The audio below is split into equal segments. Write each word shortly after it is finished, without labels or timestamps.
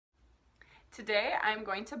Today, I'm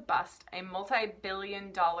going to bust a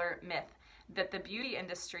multi-billion-dollar myth that the beauty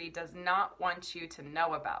industry does not want you to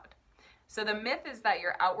know about. So the myth is that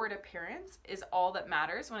your outward appearance is all that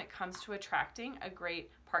matters when it comes to attracting a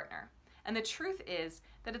great partner. And the truth is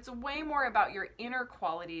that it's way more about your inner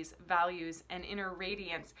qualities, values, and inner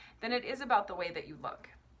radiance than it is about the way that you look.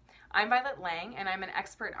 I'm Violet Lang, and I'm an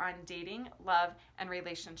expert on dating, love, and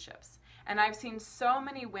relationships. And I've seen so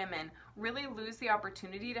many women really lose the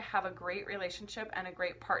opportunity to have a great relationship and a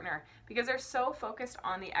great partner because they're so focused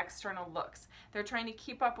on the external looks. They're trying to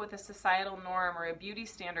keep up with a societal norm or a beauty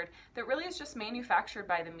standard that really is just manufactured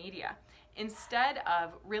by the media, instead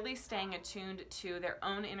of really staying attuned to their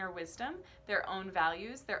own inner wisdom, their own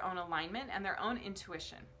values, their own alignment, and their own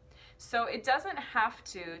intuition. So it doesn't have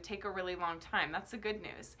to take a really long time. That's the good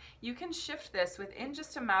news. You can shift this within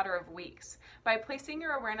just a matter of weeks by placing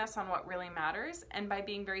your awareness on what really matters and by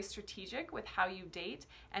being very strategic with how you date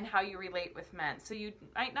and how you relate with men. So you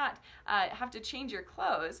might not have to change your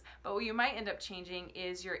clothes, but what you might end up changing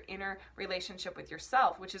is your inner relationship with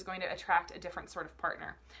yourself, which is going to attract a different sort of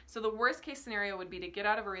partner. So the worst case scenario would be to get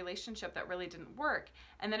out of a relationship that really didn't work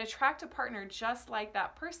and then attract a partner just like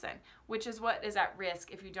that person, which is what is at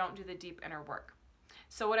risk if you don't do the deep inner work.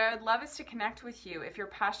 So what I would love is to connect with you if you're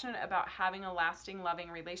passionate about having a lasting, loving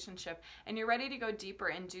relationship and you're ready to go deeper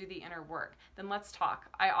and do the inner work, then let's talk.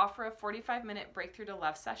 I offer a 45-minute Breakthrough to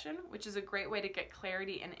Love session, which is a great way to get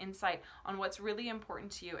clarity and insight on what's really important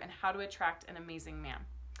to you and how to attract an amazing man.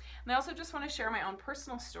 And I also just want to share my own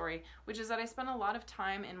personal story, which is that I spent a lot of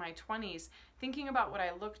time in my 20s thinking about what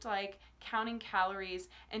I looked like, counting calories,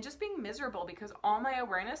 and just being miserable because all my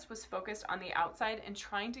awareness was focused on the outside and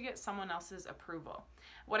trying to get someone else's approval.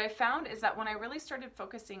 What I found is that when I really started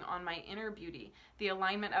focusing on my inner beauty, the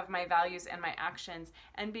alignment of my values and my actions,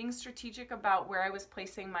 and being strategic about where I was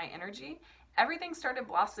placing my energy, everything started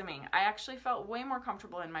blossoming. I actually felt way more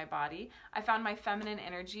comfortable in my body. I found my feminine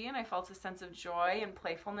energy and I felt a sense of joy and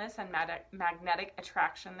playfulness and magnetic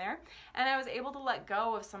attraction there. And I was able to let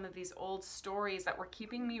go of some of these old stories that were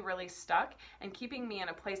keeping me really stuck and keeping me in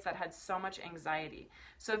a place that had so much anxiety.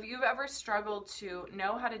 So if you've ever struggled to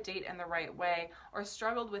know how to date in the right way or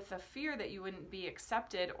struggled with the fear that you wouldn't be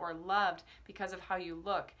accepted or loved because of how you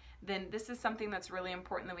look, then this is something that's really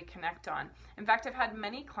important that we connect on. In fact, I've had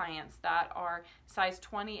many clients that are size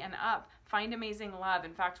 20 and up find amazing love.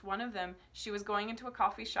 In fact, one of them, she was going into a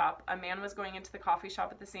coffee shop. A man was going into the coffee shop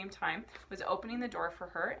at the same time, was opening the door for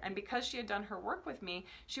her, and because she had done her work with me,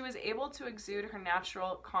 she was able to exude her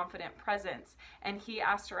natural, confident presence. And he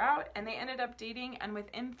asked her out, and they ended up dating, and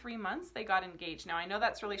within 3 months, they got engaged. Now, I know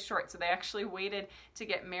that's really short, so they actually waited to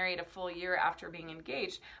get married a full year after being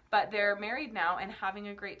engaged, but they're married now and having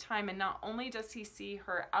a great time. And not only does he see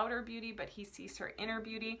her outer beauty, but he sees her inner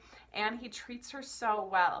beauty, and he treats her so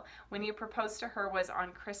well. When he proposed to her was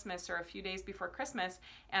on Christmas or a few days before Christmas,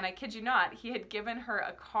 and I kid you not, he had given her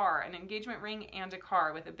a car, an engagement ring and a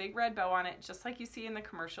car with a big red bow on it, just like you see in the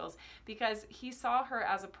commercials, because he saw her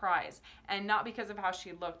as a prize, and not because of how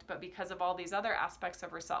she looked, but because of all these other aspects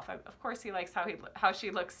of herself. Of course, he likes how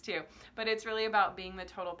she looks too, but it's really about being the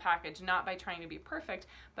total package, not by trying to be perfect,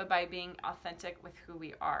 but by being authentic with who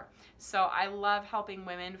we are. So I love helping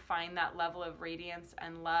women find that level of radiance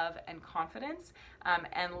and love and confidence,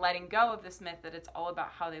 and letting go of this myth that it's all about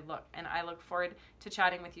how they look. And I look forward to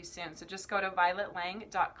chatting with you soon. So just go to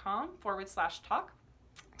violetlang.com/talk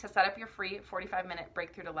to set up your free 45-minute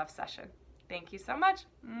Breakthrough to Love session. Thank you so much.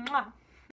 Mwah.